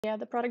Yeah,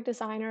 the product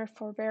designer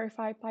for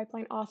Verified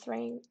Pipeline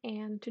Authoring,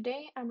 and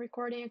today I'm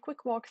recording a quick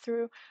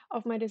walkthrough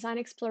of my design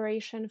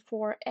exploration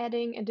for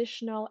adding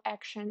additional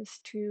actions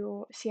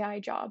to CI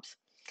jobs.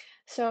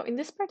 So in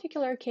this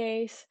particular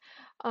case,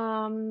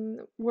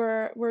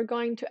 we're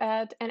going to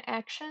add an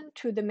action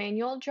to the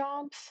manual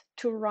jobs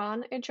to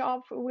run a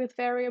job with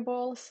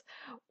variables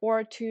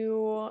or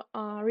to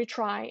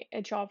retry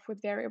a job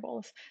with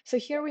variables. So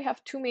here we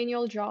have two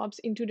manual jobs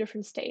in two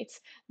different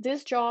states.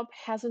 This job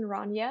hasn't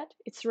run yet.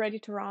 It's ready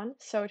to run.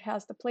 So it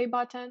has the play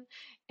button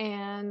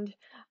and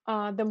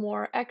the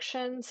more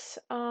actions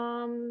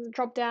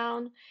drop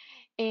down.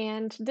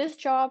 And this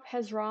job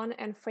has run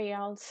and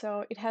failed,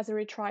 so it has a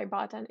retry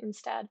button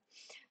instead.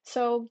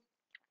 So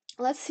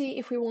let's see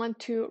if we want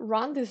to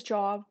run this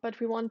job, but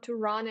we want to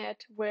run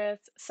it with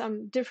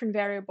some different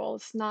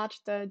variables, not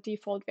the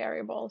default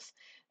variables.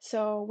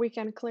 So we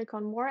can click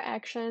on More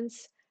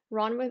Actions,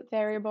 Run with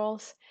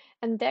Variables,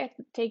 and that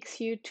takes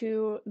you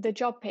to the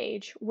job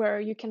page where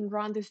you can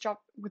run this job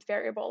with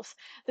variables.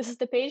 This is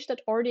the page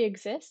that already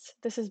exists.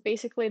 This is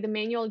basically the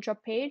manual job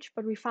page,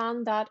 but we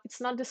found that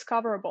it's not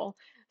discoverable.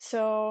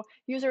 So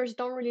users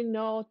don't really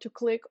know to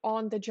click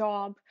on the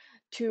job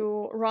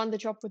to run the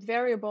job with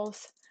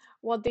variables.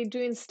 What they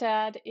do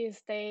instead is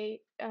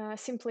they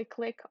simply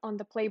click on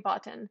the play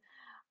button,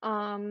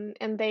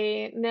 and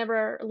they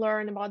never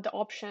learn about the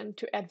option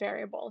to add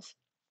variables.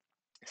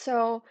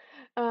 So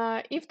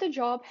if the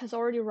job has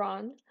already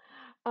run,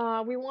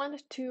 we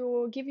want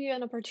to give you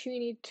an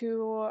opportunity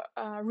to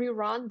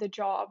rerun the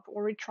job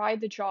or retry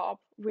the job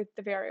with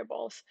the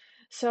variables.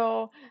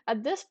 So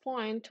at this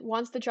point,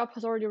 once the job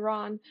has already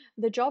run,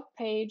 the job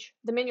page,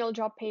 the manual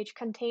job page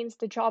contains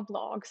the job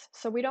logs.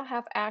 So we don't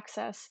have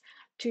access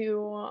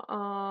to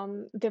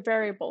the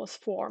variables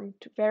form,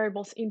 to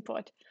variables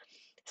input.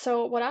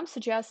 So what I'm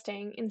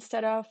suggesting,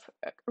 instead of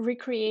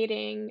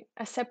recreating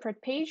a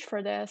separate page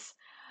for this,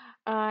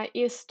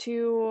 is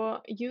to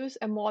use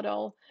a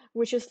model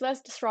which is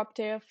less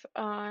disruptive.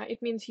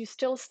 It means you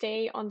still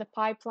stay on the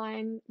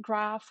pipeline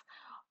graph.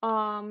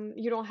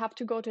 You don't have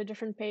to go to a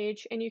different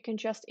page, and you can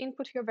just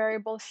input your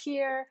variables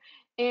here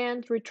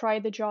and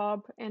retry the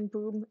job, and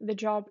boom, the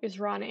job is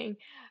running.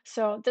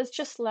 So that's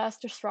just less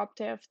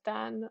disruptive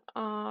than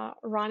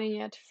running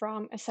it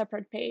from a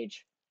separate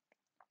page.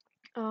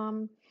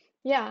 Um,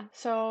 yeah,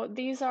 so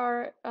these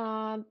are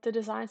the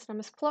designs that I'm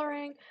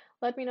exploring.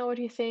 Let me know what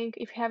you think,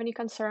 if you have any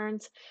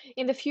concerns.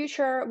 In the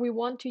future, we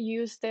want to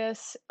use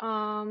this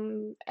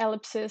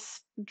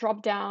ellipsis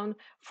drop-down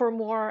for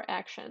more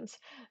actions.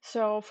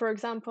 So for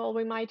example,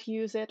 we might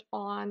use it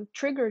on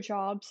trigger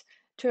jobs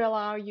to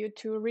allow you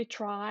to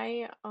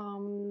retry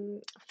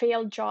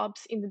failed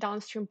jobs in the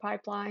downstream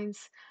pipelines.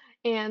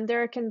 And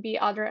there can be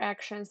other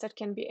actions that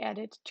can be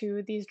added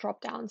to these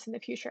drop-downs in the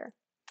future.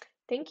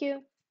 Thank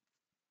you.